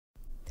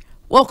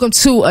Welcome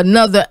to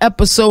another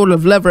episode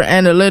of Leverett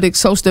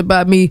Analytics, hosted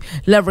by me,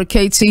 Leverett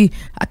Kt.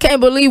 I can't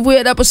believe we're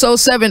at episode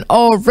 7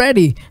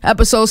 already.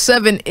 Episode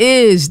 7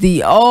 is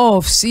the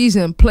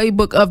off-season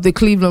playbook of the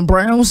Cleveland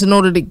Browns. In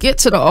order to get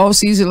to the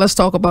off-season, let's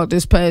talk about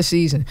this past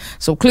season.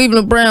 So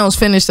Cleveland Browns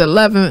finished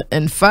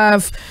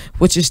 11-5,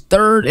 which is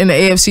third in the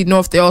AFC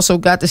North. They also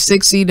got the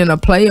 6th seed in the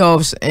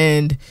playoffs,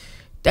 and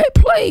they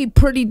played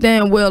pretty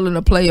damn well in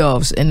the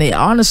playoffs, and they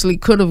honestly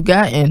could have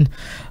gotten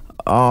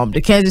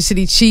the Kansas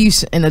City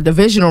Chiefs in the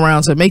divisional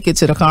round to make it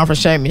to the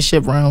conference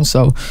championship round.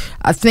 So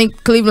I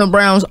think Cleveland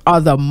Browns are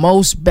the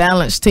most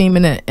balanced team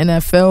in the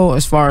NFL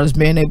as far as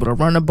being able to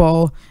run the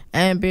ball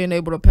and being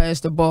able to pass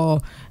the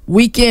ball.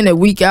 Week in and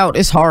week out,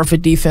 it's hard for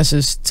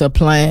defenses to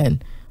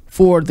plan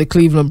for the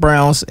Cleveland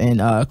Browns. And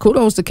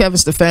kudos to Kevin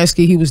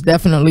Stefanski. He was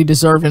definitely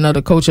deserving of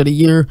the Coach of the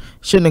Year.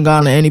 Shouldn't have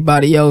gone to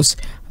anybody else.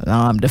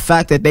 The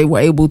fact that they were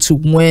able to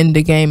win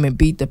the game and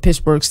beat the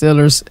Pittsburgh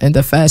Steelers and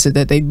the facet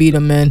that they beat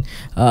them in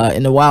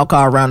the wild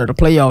card round of the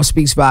playoffs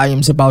speaks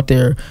volumes about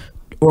their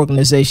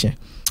organization.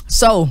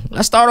 So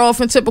let's start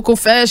off in typical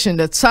fashion.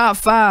 The top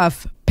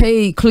 5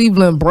 paid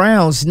Cleveland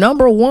Browns.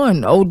 Number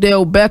 1,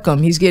 Odell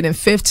Beckham. He's getting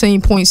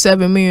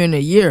 $15.7 million a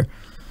year.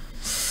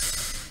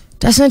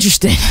 That's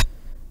interesting.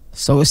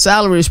 So his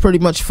salary is pretty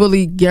much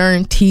fully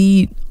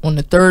guaranteed on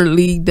the 3rd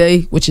league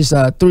day, which is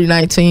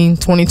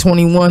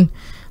 3/19/2021.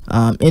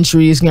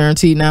 Entry is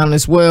guaranteed now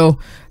as well.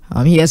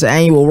 He has an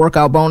annual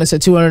workout bonus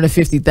at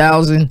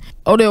 $250,000.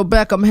 Odell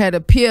Beckham had a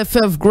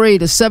PFF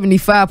grade of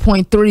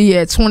 75.3. He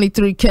had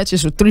 23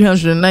 catches for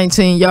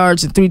 319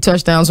 yards and 3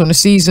 touchdowns on the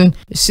season.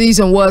 The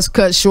season was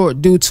cut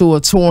short due to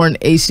a torn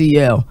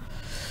ACL.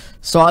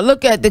 So I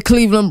look at the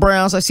Cleveland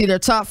Browns. I see their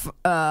top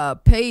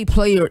paid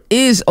player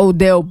is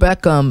Odell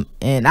Beckham,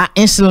 and I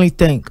instantly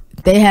think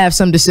they have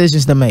some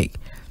decisions to make.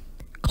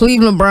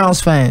 Cleveland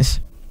Browns fans,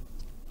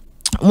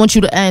 I want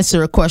you to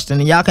answer a question,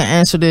 and y'all can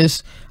answer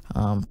this.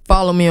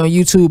 Follow me on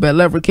YouTube at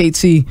Leverett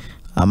Kt.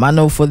 I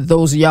know for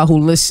those of y'all who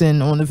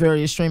listen on the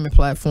various streaming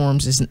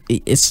platforms,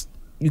 it's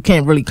you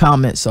can't really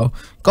comment. So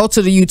go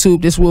to the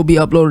YouTube. This will be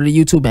uploaded to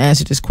YouTube and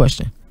answer this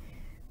question.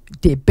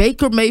 Did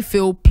Baker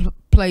Mayfield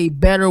play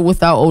better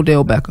without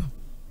Odell Beckham?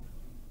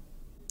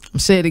 I'll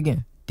say it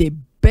again.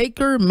 Did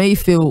Baker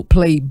Mayfield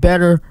play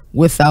better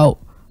without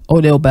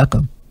Odell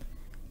Beckham?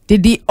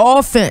 Did the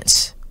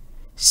offense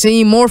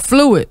seem more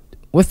fluid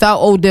without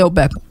Odell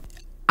Beckham?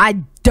 I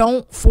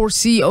don't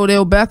foresee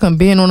Odell Beckham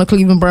being on the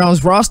Cleveland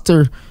Browns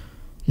roster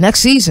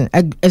next season.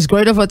 As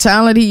great of a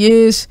talent he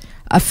is,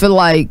 I feel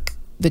like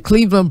the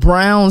Cleveland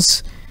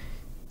Browns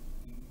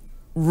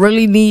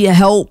really need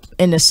help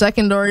in the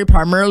secondary,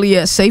 primarily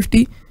at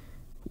safety.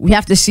 We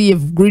have to see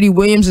if Greedy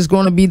Williams is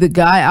going to be the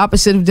guy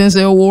opposite of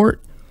Denzel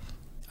Ward.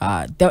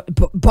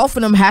 Both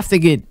of them have to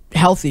get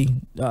healthy,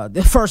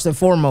 first and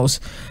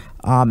foremost.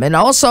 And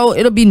also,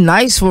 it'll be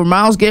nice for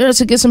Myles Garrett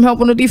to get some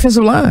help on the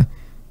defensive line.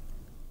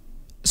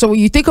 So when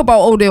you think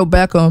about Odell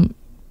Beckham,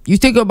 you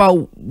think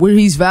about where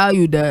he's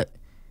valued at,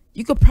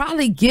 you could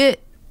probably get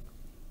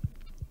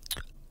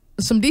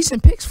some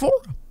decent picks for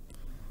him.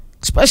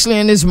 Especially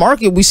in this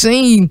market, we've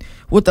seen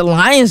what the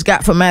Lions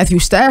got for Matthew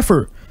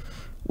Stafford.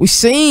 We've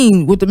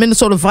seen what the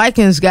Minnesota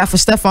Vikings got for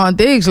Stephon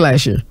Diggs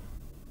last year.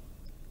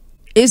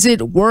 Is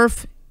it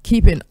worth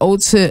keeping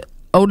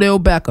Odell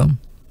Beckham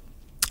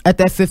at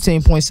that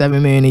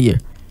 $15.7 million a year?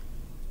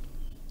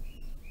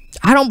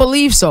 I don't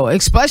believe so,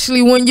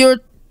 especially when your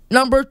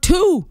number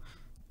 2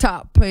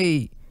 top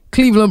paid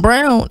Cleveland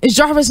Brown is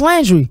Jarvis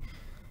Landry.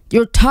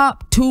 Your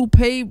top 2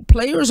 paid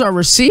players are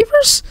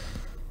receivers.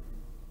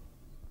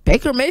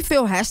 Baker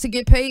Mayfield has to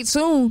get paid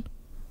soon.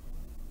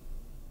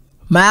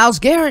 Myles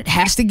Garrett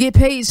has to get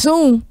paid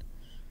soon.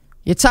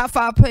 Your top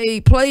 5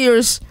 paid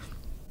players,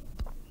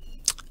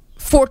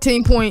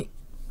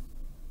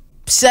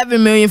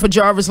 $14.7 million for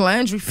Jarvis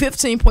Landry,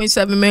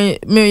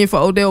 $15.7 million for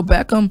Odell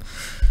Beckham.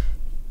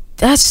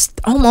 That's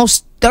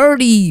almost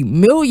 $30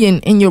 million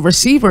in your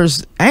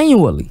receivers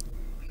annually.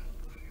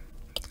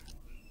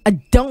 I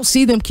don't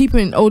see them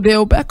keeping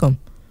Odell Beckham.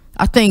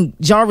 I think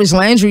Jarvis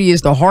Landry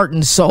is the heart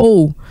and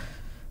soul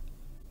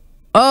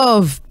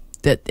of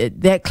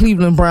that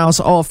Cleveland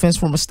Browns offense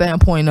from a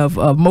standpoint of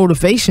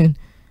motivation.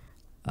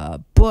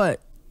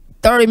 But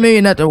 $30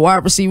 million at the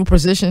wide receiver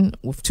position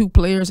with 2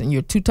 players, and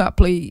your 2 top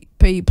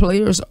paid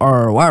players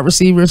are wide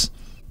receivers,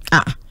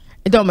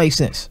 it don't make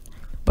sense.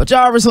 But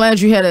Jarvis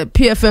Landry had a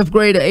PFF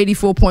grade of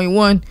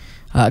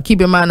 84.1.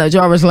 Keep in mind that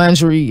Jarvis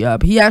Landry,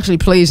 he actually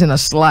plays in a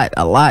slot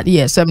a lot. He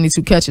had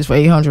 72 catches for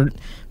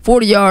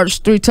 840 yards,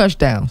 3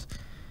 touchdowns.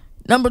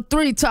 Number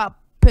 3 top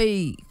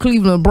paid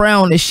Cleveland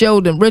Brown is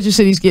Sheldon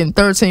Richardson. He's getting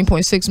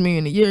 $13.6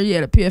 million a year. He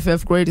had a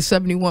PFF grade of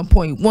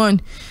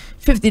 71.1,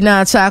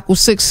 59 tackles,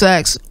 6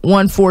 sacks,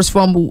 1 forced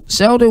fumble.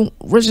 Sheldon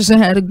Richardson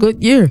had a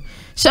good year.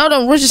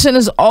 Sheldon Richardson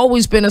has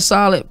always been a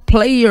solid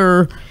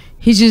player.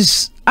 He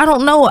just, I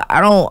don't know.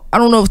 I don't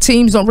know if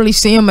teams don't really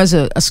see him as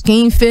a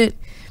scheme fit.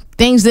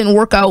 Things didn't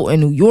work out in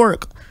New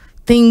York.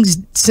 Things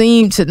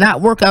seem to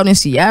not work out in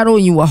Seattle.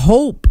 You would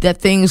hope that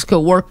things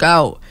could work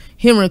out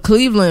here in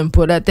Cleveland,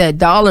 but at that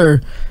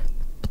dollar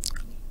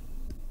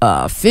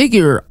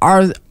figure,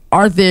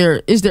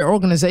 is their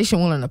organization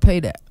willing to pay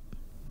that?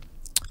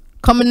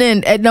 Coming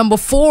in at number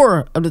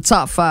 4 of the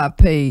top 5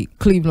 paid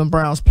Cleveland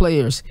Browns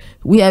players,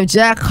 we have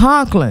Jack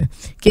Conklin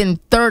getting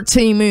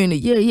 $13 million a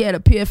year. He had a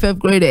PFF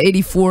grade of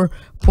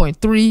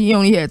 84.3. He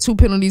only had 2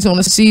 penalties on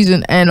the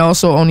season and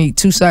also only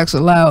 2 sacks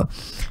allowed.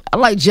 I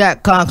like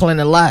Jack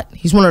Conklin a lot.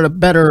 He's one of the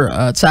better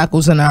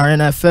tackles in our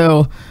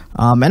NFL.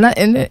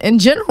 And in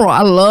general,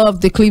 I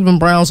love the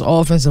Cleveland Browns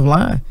offensive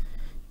line.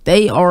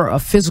 They are a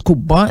physical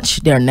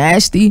bunch. They're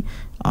nasty.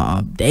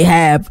 They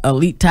have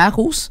elite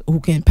tackles who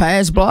can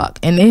pass block,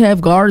 and they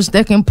have guards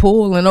that can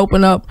pull and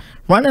open up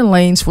running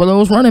lanes for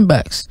those running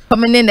backs.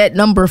 Coming in at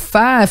number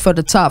 5 for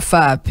the top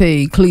 5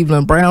 paid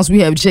Cleveland Browns, we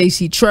have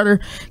J.C.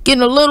 Tretter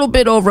getting a little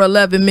bit over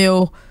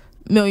 $11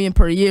 million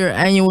per year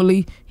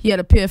annually. He had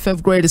a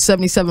PFF grade of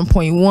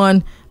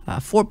 77.1,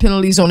 4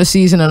 penalties on the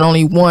season, and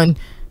only 1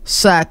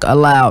 sack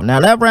allowed. Now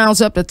that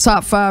rounds up the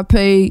top 5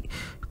 paid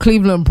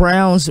Cleveland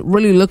Browns.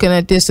 Really looking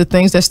at this, the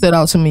things that stood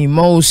out to me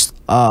most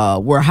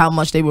were how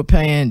much they were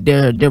paying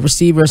their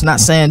receivers. Not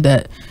saying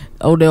that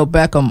Odell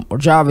Beckham or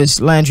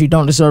Jarvis Landry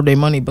don't deserve their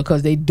money,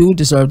 because they do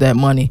deserve that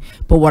money.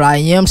 But what I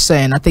am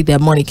saying, I think that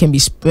money can be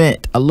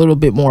spent a little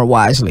bit more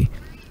wisely.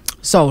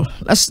 So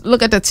let's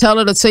look at the tail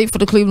of the tape for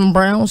the Cleveland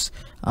Browns.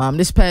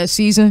 This past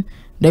season,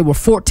 they were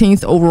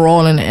 14th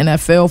overall in the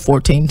NFL.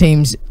 14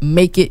 teams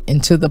make it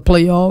into the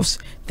playoffs.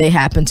 They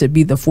happen to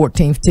be the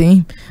 14th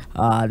team.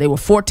 They were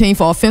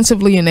 14th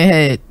offensively, and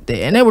they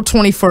were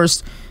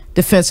 21st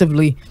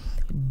defensively.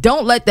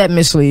 Don't let that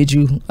mislead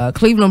you.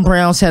 Cleveland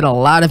Browns had a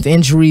lot of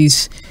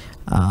injuries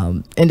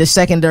in the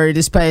secondary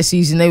this past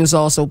season. They was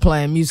also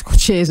playing musical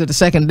chairs at the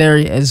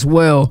secondary as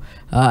well.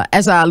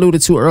 As I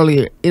alluded to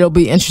earlier, it'll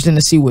be interesting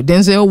to see what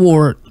Denzel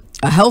Ward,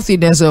 a healthy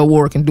Denzel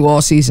Ward, can do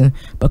all season,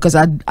 because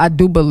I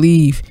do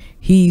believe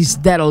he's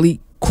that elite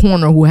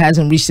corner who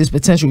hasn't reached his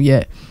potential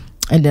yet.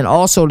 And then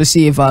also to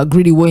see if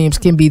Greedy Williams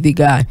can be the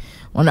guy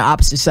on the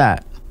opposite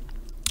side.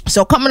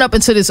 So coming up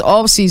into this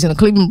offseason, the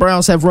Cleveland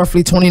Browns have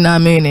roughly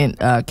 $29 million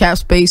in cap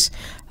space.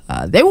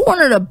 They were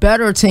one of the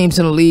better teams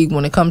in the league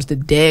when it comes to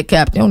dead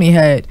cap. They only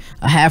had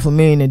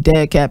 $500,000 in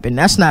dead cap, and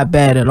that's not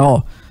bad at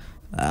all.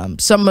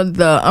 Some of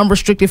the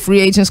unrestricted free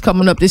agents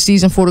coming up this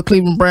season for the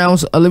Cleveland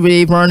Browns: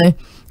 Olivier Vernon,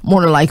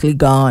 more than likely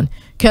gone.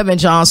 Kevin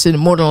Johnson,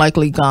 more than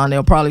likely gone.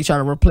 They'll probably try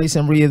to replace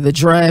him via the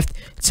draft.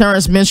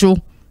 Terrence Mitchell,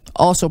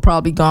 also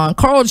probably gone.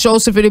 Carl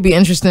Joseph, it'll be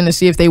interesting to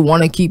see if they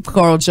want to keep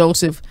Carl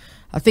Joseph.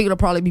 I think it'll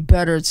probably be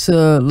better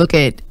to look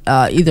at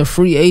either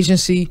free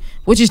agency,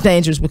 which is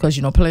dangerous because,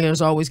 you know,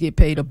 players always get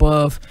paid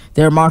above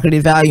their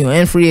marketed value,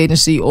 and free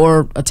agency,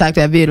 or attack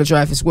that via the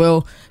draft as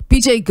well.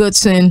 B.J.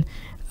 Goodson,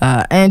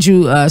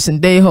 Andrew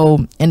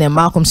Sendejo, and then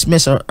Malcolm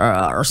Smith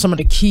are some of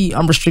the key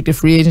unrestricted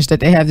free agents that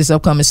they have this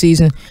upcoming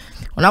season.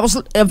 When I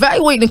was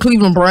evaluating the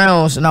Cleveland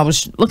Browns and I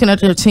was looking at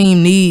their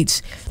team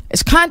needs,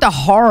 it's kind of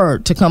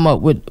hard to come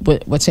up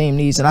with team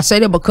needs. And I say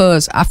that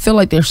because I feel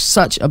like they're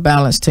such a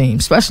balanced team,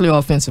 especially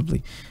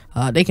offensively.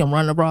 They can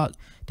run the rock,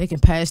 they can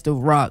pass the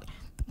rock.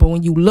 But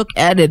when you look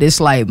at it, it's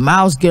like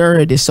Myles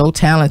Garrett is so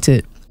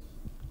talented.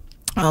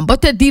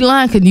 But the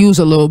D-line can use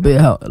a little bit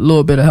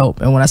of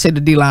help. And when I say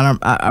the D-line,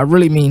 I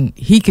really mean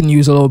he can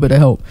use a little bit of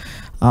help.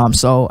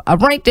 So I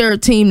ranked their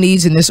team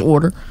needs in this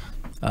order.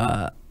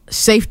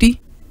 Safety.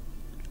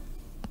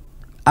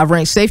 I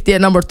ranked safety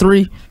at number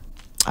 3.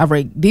 I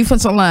ranked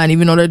defensive line,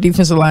 even though their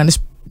defensive line is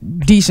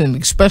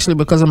decent, especially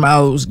because of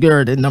Myles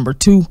Garrett, at number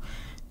 2.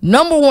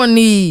 Number 1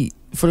 need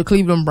for the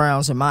Cleveland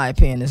Browns, in my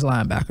opinion, is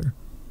linebacker.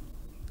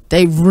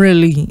 They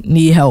really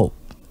need help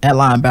at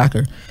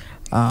linebacker.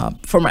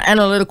 From an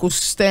analytical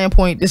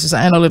standpoint, this is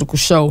an analytical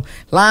show.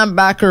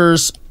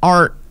 Linebackers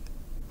aren't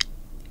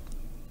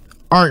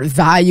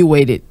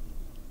evaluated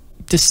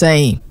the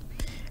same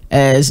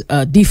as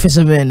a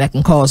defensive end that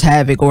can cause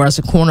havoc, or as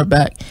a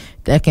cornerback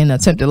that can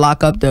attempt to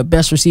lock up the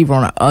best receiver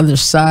on the other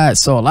side.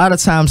 So a lot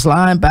of times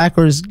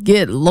linebackers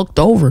get looked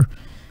over.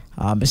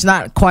 It's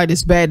not quite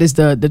as bad as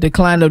the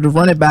decline of the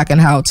running back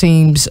and how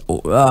teams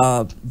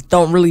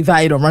don't really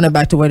value the running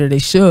back the way that they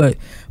should.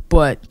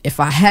 But if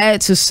I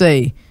had to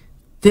say,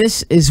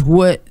 this is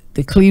what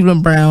the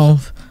Cleveland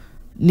Browns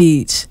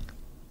needs.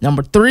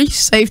 Number 3,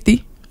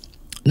 safety.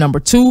 Number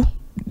 2,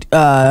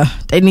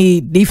 they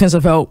need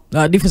defensive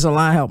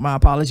line help. My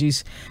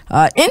apologies.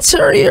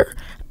 Interior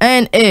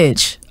and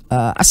edge.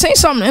 I seen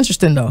something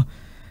interesting though.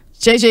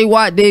 J.J.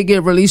 Watt did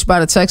get released by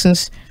the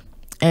Texans,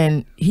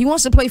 and he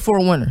wants to play for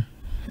a winner.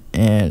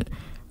 And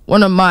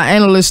one of my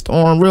analysts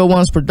on Real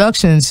Ones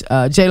Productions,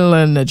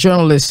 Jalen, the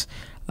journalist,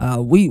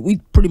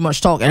 we pretty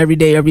much talk every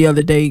day, every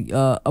other day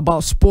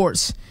about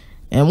sports.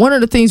 And one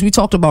of the things we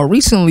talked about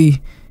recently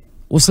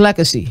was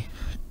legacy.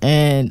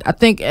 And I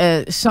think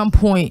at some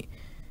point,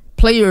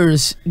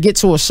 players get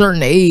to a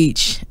certain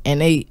age,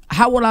 and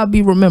how would I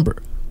be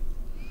remembered?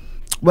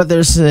 Whether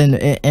it's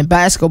in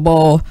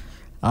basketball,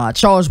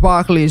 Charles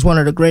Barkley is one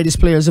of the greatest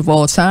players of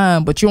all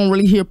time, but you don't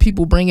really hear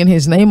people bringing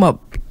his name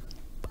up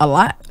a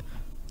lot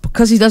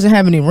because he doesn't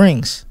have any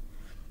rings.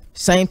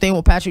 Same thing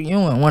with Patrick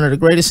Ewing, one of the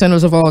greatest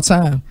centers of all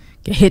time.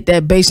 can hit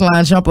that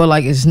baseline jumper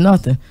like it's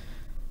nothing.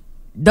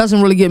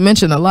 Doesn't really get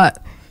mentioned a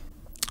lot.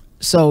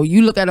 So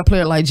you look at a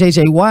player like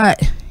J.J.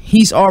 Watt,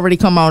 he's already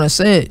come out and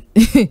said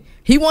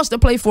he wants to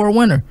play for a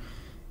winner.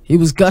 He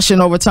was gushing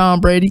over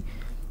Tom Brady.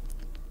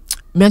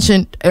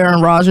 Mentioned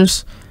Aaron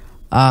Rodgers.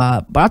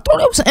 But I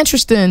thought it was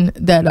interesting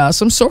that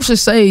some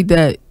sources say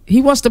that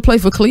he wants to play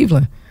for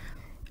Cleveland.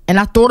 And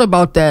I thought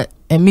about that,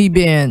 and me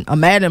being a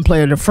Madden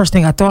player, the first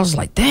thing I thought was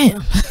like,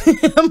 damn,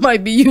 I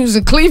might be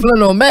using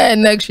Cleveland on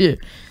Madden next year.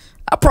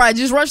 I probably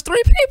just rush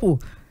 3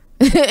 people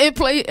and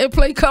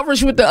play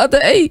coverage with the other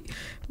 8.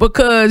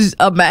 Because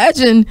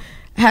imagine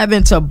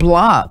having to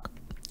block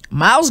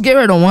Myles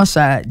Garrett on one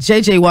side,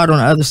 J.J. Watt on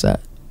the other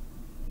side.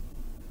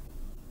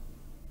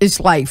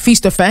 It's like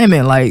feast or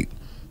famine. Like,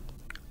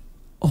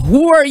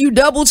 who are you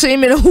double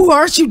teaming and who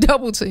aren't you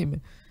double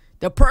teaming?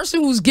 The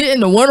person who's getting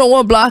the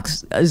one-on-one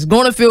blocks is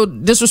going to feel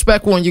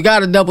disrespectful, and you got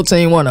to double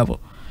team one of them.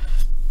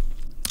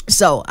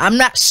 So I'm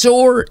not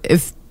sure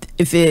if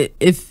it's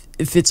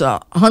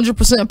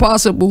 100%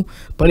 possible,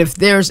 but if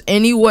there's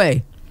any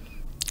way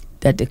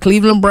that the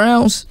Cleveland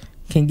Browns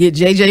can get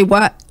J.J.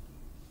 Watt,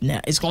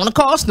 now it's going to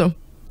cost them.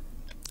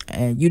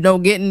 And, you know,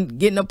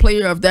 getting a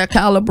player of that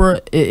caliber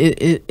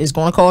is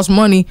going to cost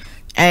money.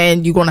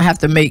 And you're going to have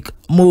to make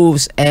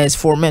moves, as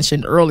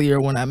forementioned earlier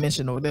when I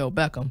mentioned Odell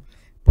Beckham.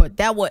 But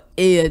that would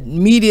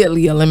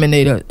immediately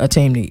eliminate a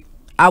team need.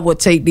 I would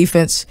take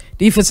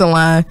defensive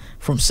line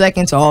from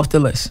second to off the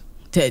list.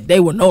 They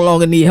would no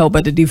longer need help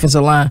at the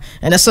defensive line.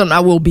 And that's something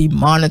I will be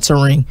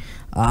monitoring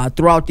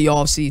throughout the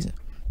offseason.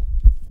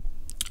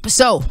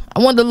 So I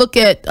wanted to look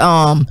at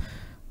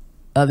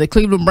the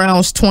Cleveland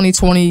Browns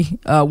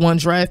 2021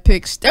 draft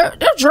picks. Their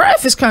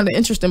draft is kind of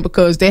interesting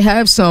because they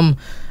have some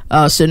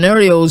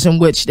scenarios in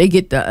which they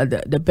get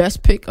the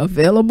best pick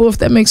available, if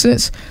that makes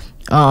sense.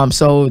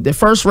 So the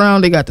first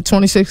round, they got the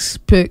 26th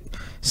pick.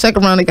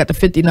 Second round, they got the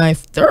 59th.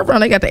 Third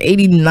round, they got the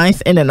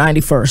 89th and the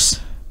 91st.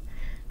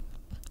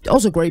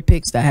 Those are great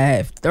picks to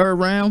have. Third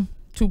round,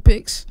 2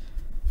 picks,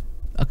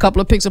 a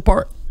couple of picks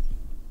apart.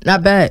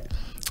 Not bad.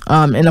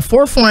 In the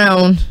fourth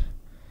round,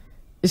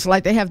 it's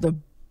like they have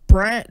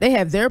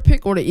their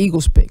pick or the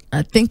Eagles pick.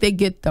 I think they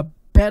get the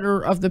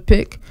better of the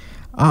pick.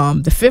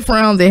 The fifth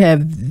round, they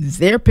have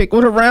their pick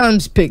or the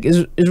Rams pick.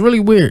 Is really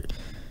weird.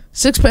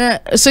 Sixth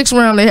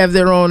round, they have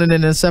their own, and then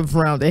in the 7th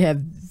round, they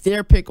have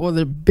their pick or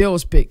the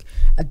Bills pick.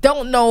 I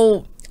don't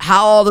know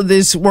how all of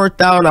this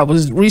worked out. I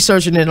was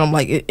researching it, and I'm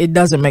like, it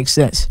doesn't make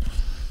sense.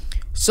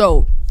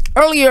 So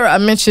earlier, I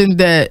mentioned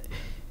that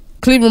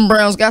Cleveland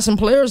Browns got some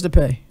players to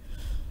pay.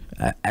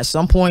 At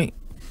some point,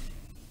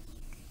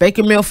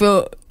 Baker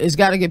Mayfield has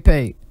got to get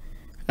paid.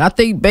 And I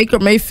think Baker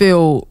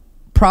Mayfield,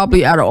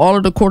 probably out of all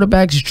of the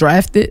quarterbacks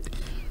drafted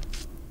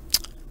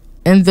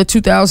in the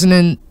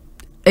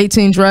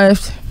 2018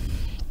 draft,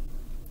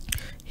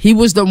 he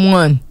was the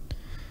one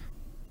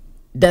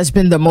that's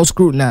been the most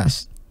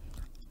scrutinized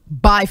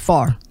by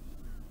far.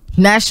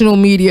 National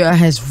media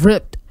has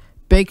ripped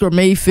Baker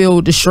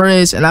Mayfield to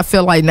shreds, and I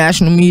feel like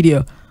national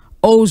media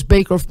owes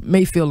Baker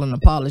Mayfield an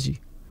apology.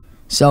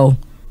 So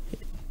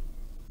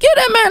give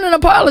that man an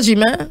apology,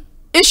 man.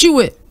 Issue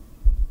it.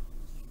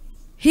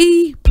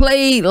 He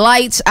played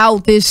lights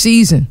out this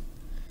season.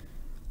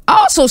 I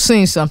also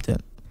seen something.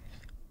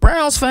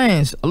 Browns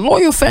fans, a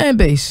loyal fan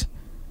base.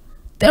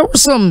 There were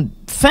some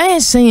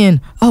fans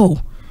saying,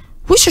 oh,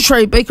 we should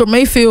trade Baker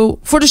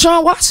Mayfield for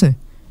Deshaun Watson.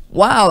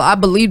 While I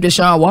believe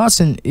Deshaun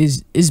Watson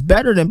is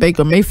better than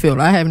Baker Mayfield,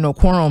 I have no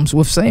qualms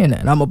with saying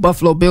that. I'm a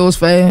Buffalo Bills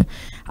fan.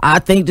 I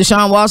think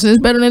Deshaun Watson is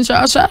better than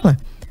Josh Allen.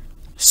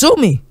 Sue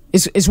me.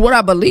 It's what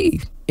I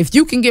believe. If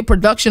you can get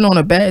production on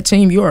a bad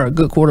team, you are a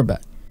good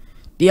quarterback.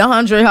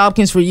 DeAndre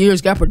Hopkins for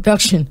years got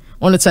production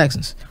on the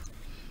Texans.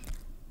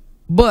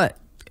 But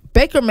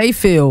Baker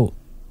Mayfield,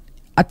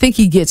 I think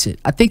he gets it.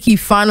 I think he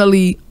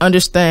finally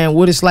understands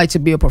what it's like to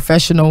be a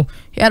professional.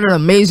 He had an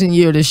amazing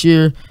year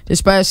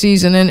this past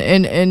season,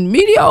 and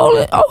media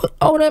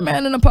owe that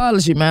man an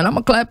apology, man. I'm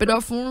going to clap it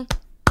up for him.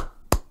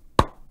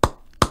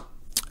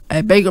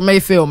 Hey, Baker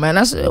Mayfield, man,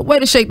 that's a way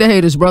to shake the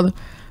haters, brother.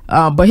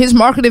 But his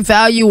marketed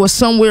value was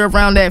somewhere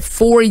around that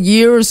 4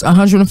 years,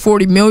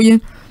 $140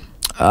 million.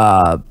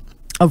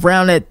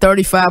 Around that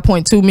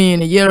 $35.2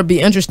 million a year. It'll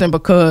be interesting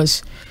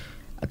because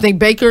I think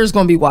Baker is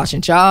going to be watching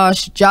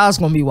Josh. Josh is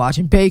going to be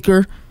watching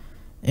Baker.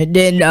 And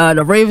then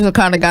the Ravens have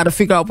kind of got to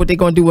figure out what they're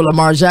going to do with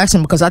Lamar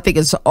Jackson, because I think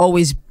it's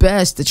always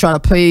best to try to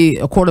pay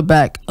a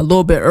quarterback a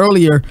little bit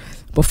earlier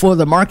before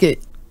the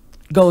market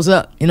goes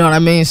up. You know what I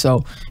mean?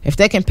 So if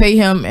they can pay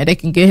him and they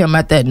can get him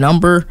at that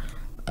number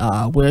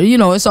where, you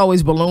know, it's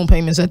always balloon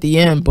payments at the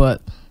end,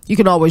 but you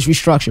can always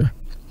restructure.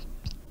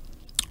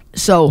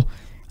 So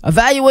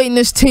evaluating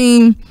this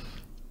team,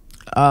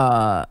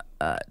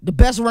 the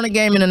best running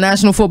game in the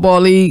National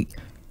Football League.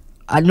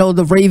 I know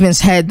the Ravens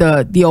had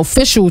the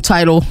official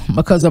title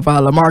because of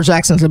Lamar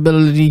Jackson's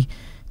ability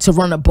to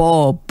run the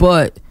ball,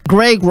 but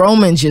Greg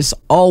Roman just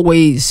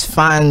always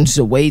finds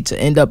a way to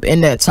end up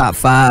in that top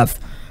 5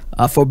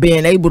 for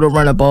being able to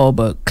run the ball.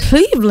 But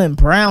Cleveland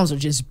Browns are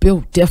just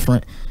built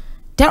different.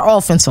 Their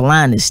offensive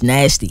line is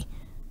nasty.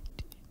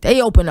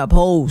 they open up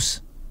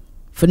holes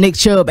for Nick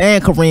Chubb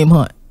and Kareem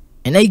Hunt.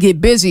 And they get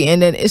busy, and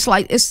then it's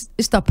like it's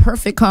the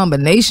perfect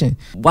combination.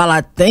 While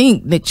I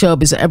think Nick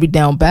Chubb is an every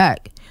down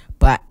back,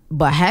 but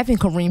having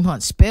Kareem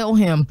Hunt spell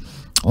him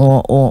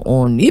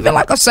on even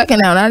like a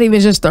second down, not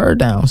even just third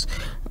downs,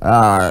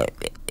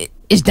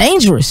 it's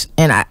dangerous.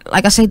 And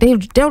like I say, they're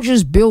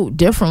just built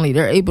differently.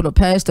 They're able to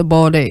pass the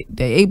ball. They're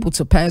able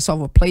to pass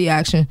off a play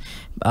action,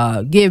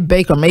 give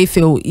Baker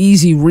Mayfield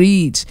easy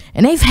reads.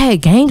 And they've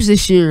had games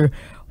this year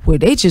where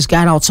they just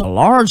got out to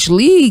large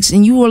leagues,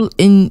 and you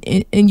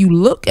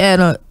look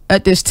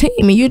at this team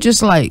and you're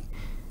just like,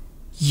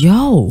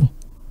 yo,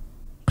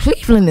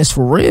 Cleveland is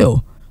for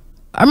real.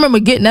 I remember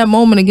getting that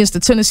moment against the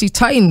Tennessee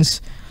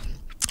Titans,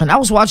 and I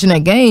was watching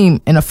that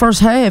game in the first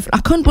half. I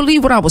couldn't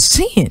believe what I was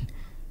seeing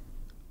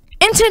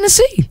in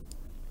Tennessee.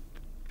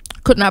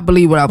 Could not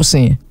believe what I was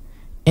seeing.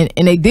 And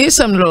they did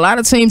something that a lot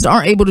of teams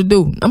aren't able to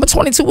do. Number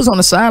 22 was on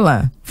the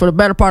sideline for the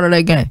better part of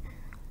that game.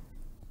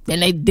 And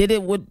they did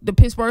it with the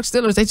Pittsburgh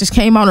Steelers. They just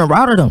came out and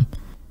routed them.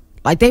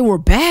 Like, they were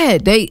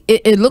bad.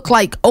 It looked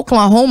like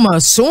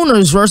Oklahoma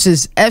Sooners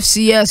versus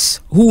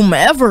FCS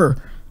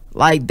whomever.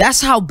 Like,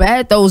 that's how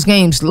bad those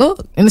games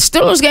look. And the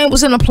Steelers game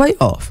was in the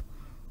playoff.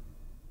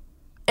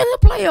 In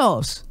the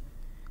playoffs.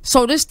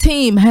 So this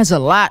team has a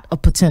lot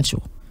of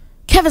potential.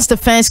 Kevin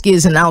Stefanski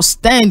is an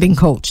outstanding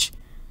coach.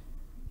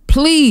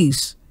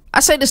 Please, I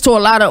say this to a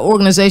lot of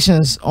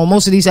organizations on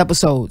most of these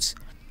episodes.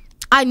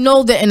 I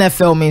know the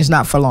NFL means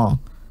not for long.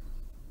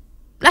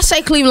 Let's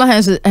say Cleveland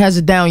has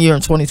a down year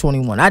in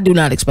 2021. I do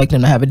not expect him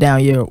to have a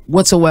down year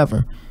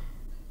whatsoever.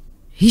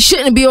 He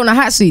shouldn't be on the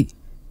hot seat.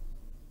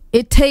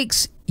 It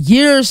takes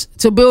years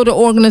to build an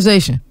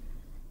organization.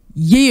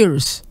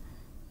 Years.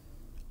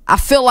 I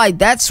feel like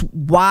that's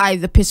why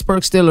the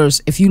Pittsburgh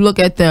Steelers, if you look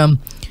at them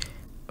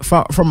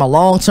from a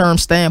long-term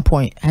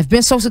standpoint, have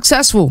been so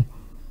successful.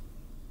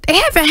 They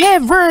haven't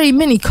had very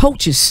many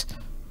coaches.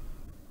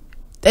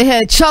 They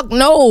had Chuck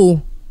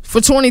Noll for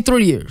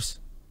 23 years.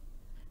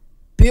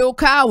 Bill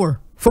Cowher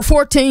for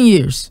 14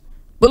 years.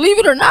 Believe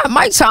it or not,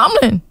 Mike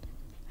Tomlin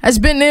has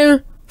been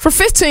there for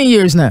 15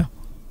 years now.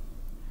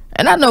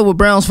 And I know what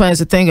Browns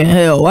fans are thinking,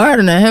 hell, why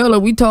in the hell are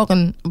we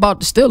talking about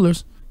the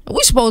Steelers?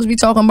 We supposed to be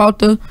talking about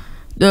the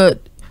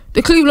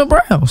Cleveland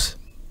Browns.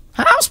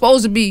 How I'm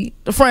supposed to be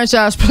the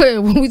franchise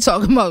player when we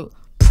talking about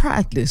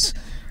practice?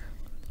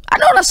 I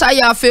know that's how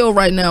y'all feel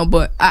right now,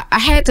 but I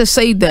had to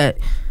say that.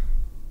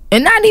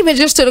 And not even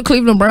just to the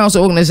Cleveland Browns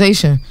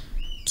organization,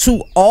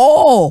 to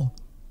all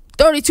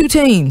 32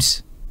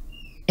 teams.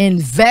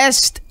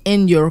 Invest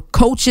in your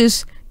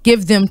coaches.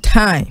 Give them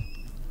time.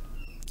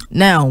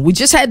 Now, we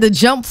just had to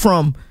jump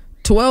from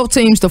 12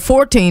 teams to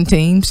 14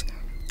 teams.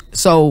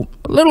 So,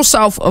 a little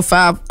south of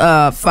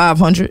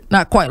 500.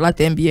 Not quite like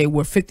the NBA,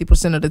 where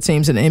 50% of the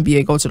teams in the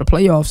NBA go to the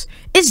playoffs.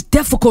 It's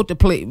difficult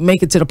to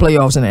make it to the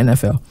playoffs in the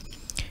NFL.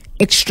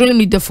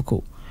 Extremely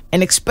difficult.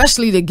 And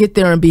especially to get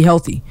there and be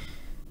healthy.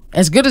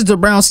 As good as the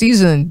Browns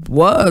season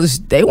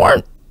was, they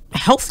weren't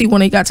healthy when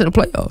they got to the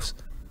playoffs.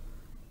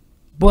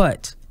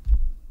 But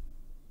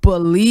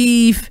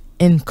believe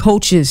in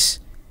coaches.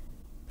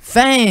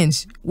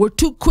 Fans, we're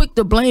too quick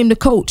to blame the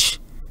coach.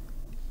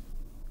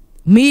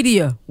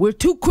 Media, we're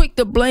too quick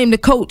to blame the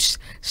coach.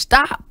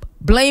 Stop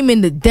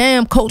blaming the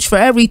damn coach for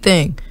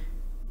everything.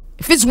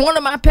 If it's one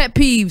of my pet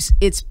peeves,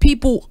 it's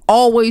people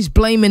always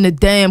blaming the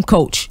damn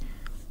coach.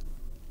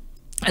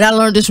 And I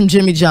learned this from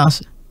Jimmy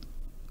Johnson.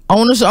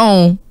 Owners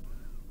own,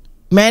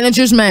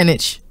 managers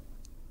manage,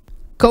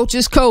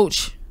 coaches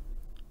coach,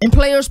 and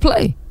players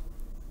play.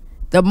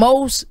 The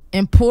most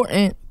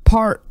important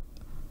part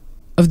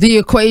of the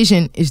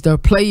equation is the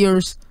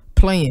players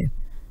playing.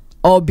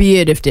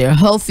 Albeit if they're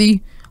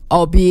healthy,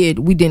 albeit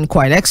we didn't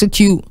quite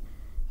execute,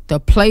 the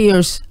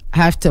players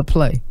have to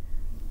play.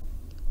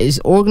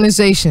 It's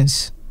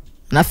organizations.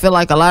 And I feel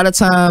like a lot of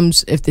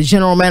times if the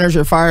general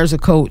manager fires a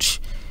coach,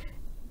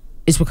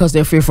 it's because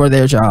they're fearful of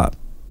their job.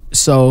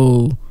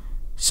 So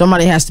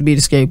somebody has to be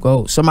the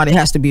scapegoat. Somebody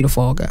has to be the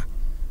fall guy.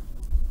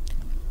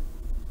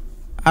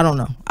 I don't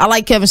know. I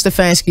like Kevin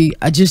Stefanski.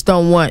 I just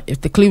don't want,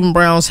 if the Cleveland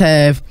Browns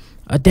have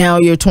a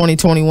down year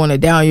 2021, a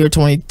down year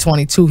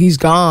 2022, he's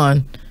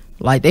gone.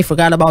 Like, they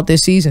forgot about this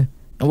season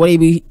and what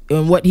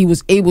he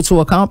was able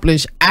to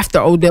accomplish after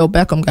Odell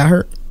Beckham got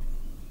hurt.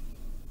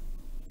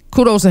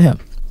 Kudos to him.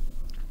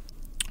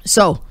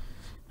 So,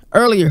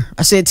 earlier,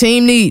 I said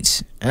team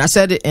needs, and I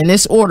said it in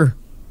this order.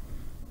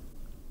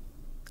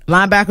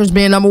 Linebackers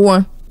being number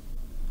 1.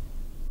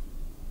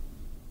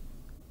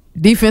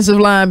 Defensive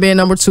line being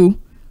number 2.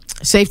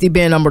 Safety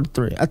being number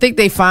 3. I think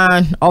they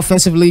fine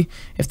offensively.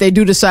 If they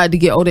do decide to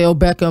get Odell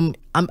Beckham,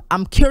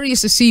 I'm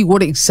curious to see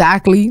what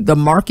exactly the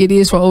market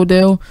is for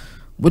Odell,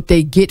 what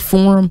they get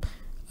for him,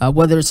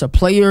 whether it's a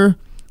player,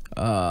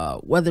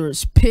 whether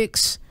it's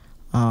picks.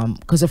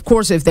 Because, of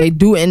course, if they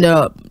do end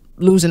up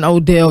losing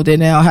Odell, they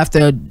now have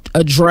to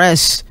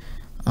address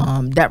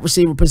that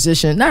receiver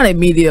position. Not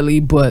immediately,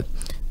 but,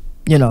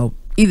 you know,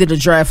 either the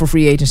draft or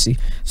free agency.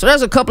 So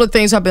there's a couple of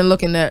things I've been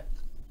looking at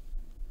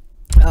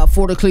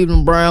for the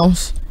Cleveland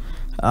Browns.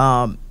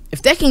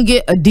 if they can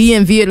get a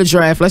DMV at the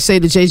draft, let's say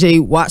the J.J.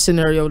 Watt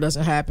scenario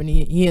doesn't happen,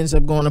 he ends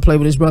up going to play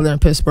with his brother in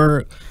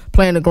Pittsburgh,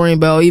 playing the Green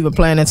Bay, even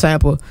playing in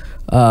Tampa.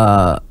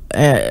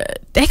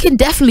 They can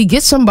definitely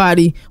get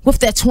somebody with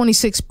that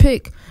 26th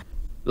pick,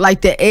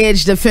 like the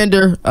edge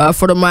defender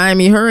for the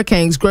Miami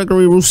Hurricanes,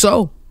 Gregory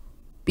Rousseau.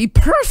 Be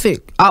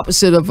perfect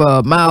opposite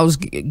of Myles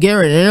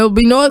Garrett, and there'll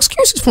be no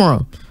excuses for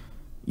him.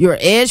 You're an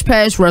edge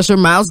pass rusher.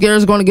 Myles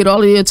Garrett's going to get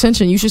all of your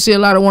attention. You should see a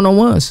lot of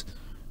one-on-ones.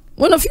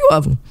 Win a few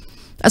of them.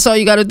 That's all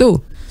you got to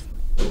do.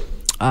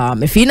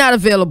 If he's not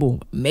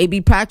available,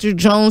 maybe Patrick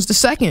Jones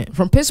II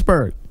from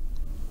Pittsburgh.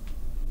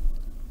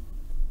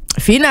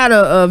 If he's not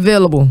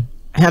available,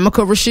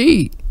 Hamilcar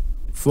Rashed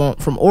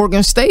from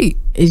Oregon State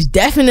is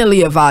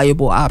definitely a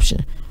valuable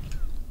option.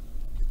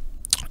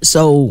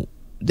 So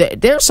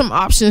there's some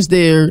options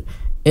there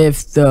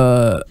if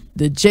the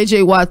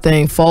J.J. Watt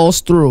thing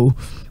falls through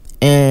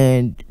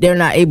and they're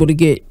not able to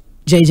get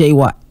J.J.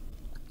 Watt.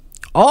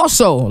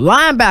 Also,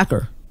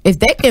 linebacker. If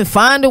they can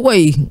find a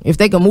way, if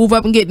they can move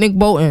up and get Nick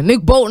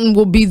Bolton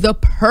will be the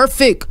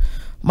perfect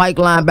Mike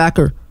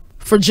linebacker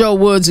for Joe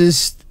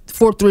Woods'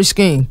 4-3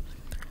 scheme.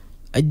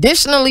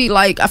 Additionally,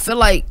 I feel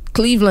like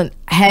Cleveland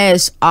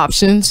has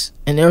options,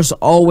 and there's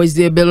always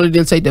the ability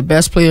to take the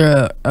best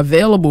player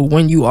available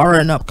when you are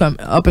an up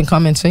and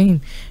coming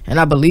team. And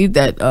I believe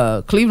that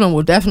Cleveland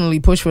will definitely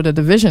push for the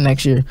division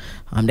next year.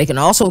 They can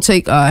also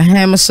take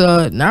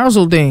Hamisa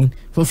Narzaldine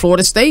from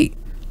Florida State,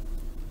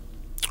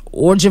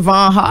 or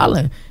Javon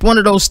Holland. One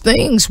of those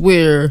things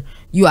where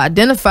you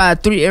identify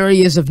 3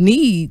 areas of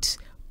needs,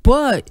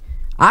 but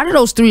out of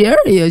those 3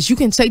 areas, you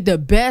can take the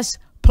best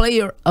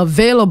player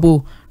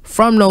available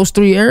from those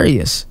 3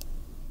 areas.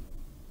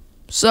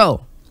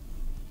 So,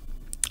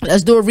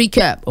 let's do a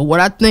recap of what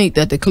I think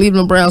that the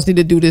Cleveland Browns need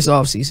to do this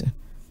offseason.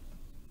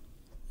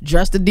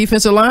 Address the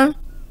defensive line,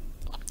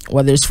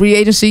 whether it's free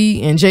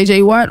agency and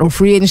J.J. Watt or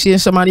free agency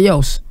and somebody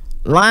else.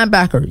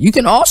 Linebacker, you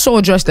can also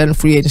address that in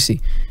free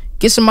agency.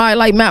 Get somebody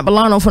like Matt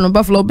Milano from the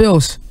Buffalo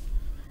Bills.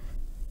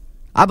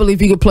 I believe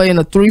he could play in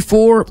a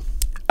 3-4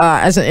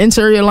 as an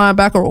interior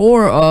linebacker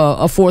or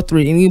a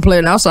 4-3. And he can play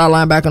an outside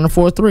linebacker in a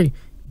 4-3.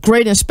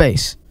 Great in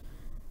space.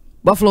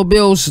 Buffalo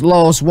Bills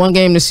lost 1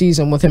 game this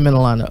season with him in the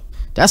lineup.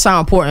 That's how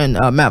important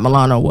Matt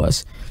Milano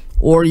was.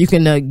 Or you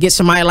can get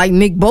somebody like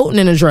Nick Bolton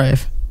in the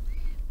draft.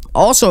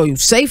 Also,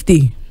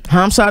 safety.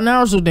 Hamisa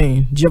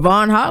Narzaldine,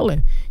 Javon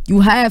Holland.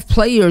 You have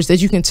players that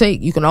you can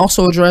take. You can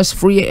also address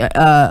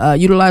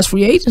utilize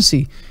free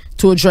agency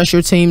to address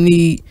your team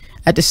need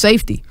at the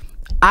safety.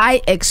 I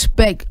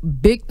expect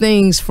big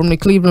things from the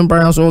Cleveland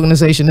Browns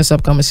organization this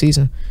upcoming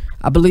season.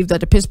 I believe that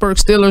the Pittsburgh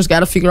Steelers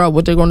got to figure out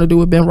what they're going to do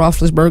with Ben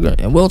Roethlisberger,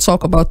 and we'll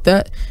talk about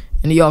that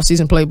in the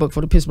offseason playbook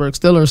for the Pittsburgh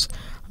Steelers.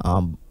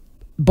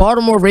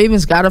 Baltimore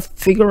Ravens got to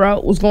figure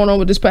out what's going on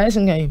with this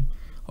passing game.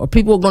 Or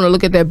people are going to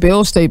look at that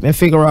Bills tape and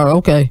figure out,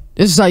 okay,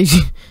 this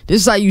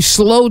is how you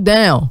slow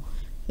down.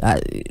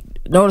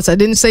 Notice I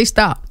didn't say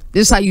stop.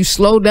 This is how you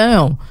slow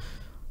down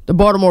the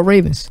Baltimore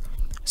Ravens.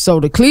 So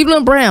the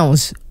Cleveland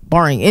Browns,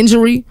 barring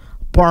injury,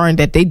 barring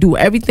that they do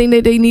everything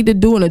that they need to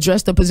do and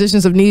address the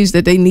positions of needs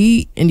that they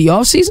need in the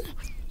offseason,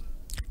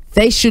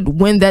 they should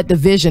win that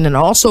division and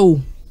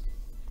also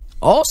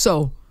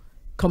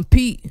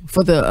compete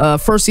for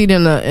the first seed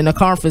in the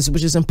conference,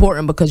 which is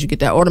important because you get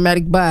that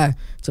automatic bye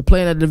to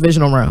play in a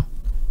divisional round.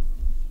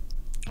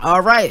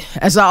 All right,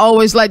 as I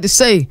always like to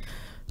say,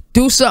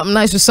 do something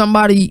nice for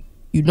somebody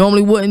you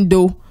normally wouldn't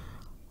do.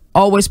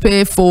 Always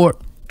pay it forward.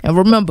 And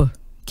remember,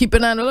 keep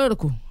it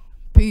analytical.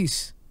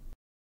 Peace.